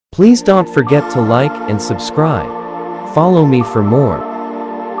Please don't forget to like and subscribe. Follow me for more.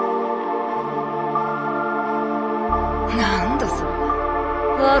 なんだそれ。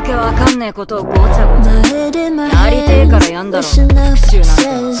わけわかんねえことをごちゃごちゃ。やりてえからやんだろ。復習なんて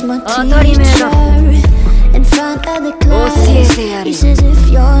当たり前だ。教えてやるよ。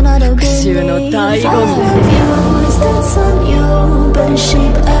復習の醍醐味。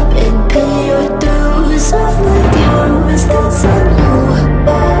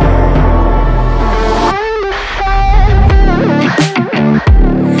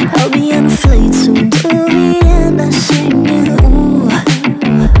I'll be on a flight soon to the end. I'm singing, ooh.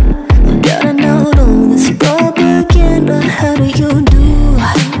 Gotta know all this propaganda. How do you do?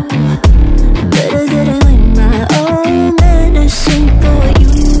 Better get it with my own medicine for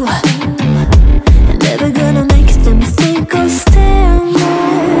you. Never gonna make them think I'll stand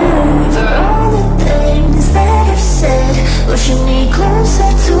more. For all the things that I've said, pushing me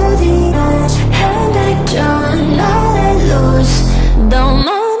closer to the edge. And I don't know let loose. Don't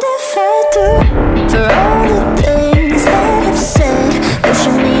mind. For all the things that I've said,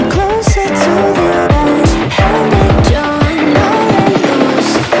 pushing me closer to the edge. And I don't know let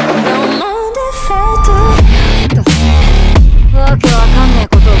loose. Don't mind if I do. わけわかんねえ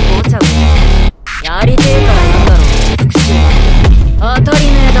ことをごちゃごちゃ。やりてえからなんだろう。復習当たり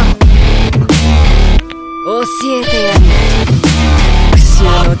前だ。教えてやる。復習の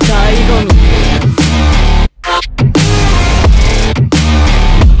醍醐味ってやつ。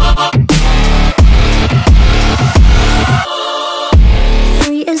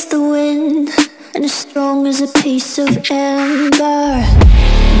Strong as a piece of amber.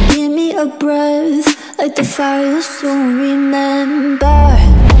 Give me a breath like the fire you'll soon remember.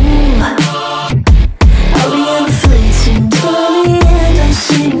 Ooh. I'll be on the fleet soon to the end. I'm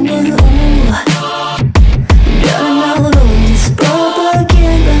singing, ooh. Gotta know all this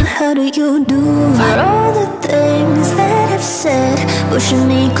propaganda. How do you do? For all the things that I've said, pushing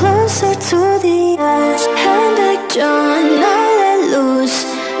me closer to the edge. And I don't know let loose.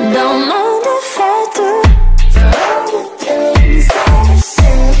 Don't know.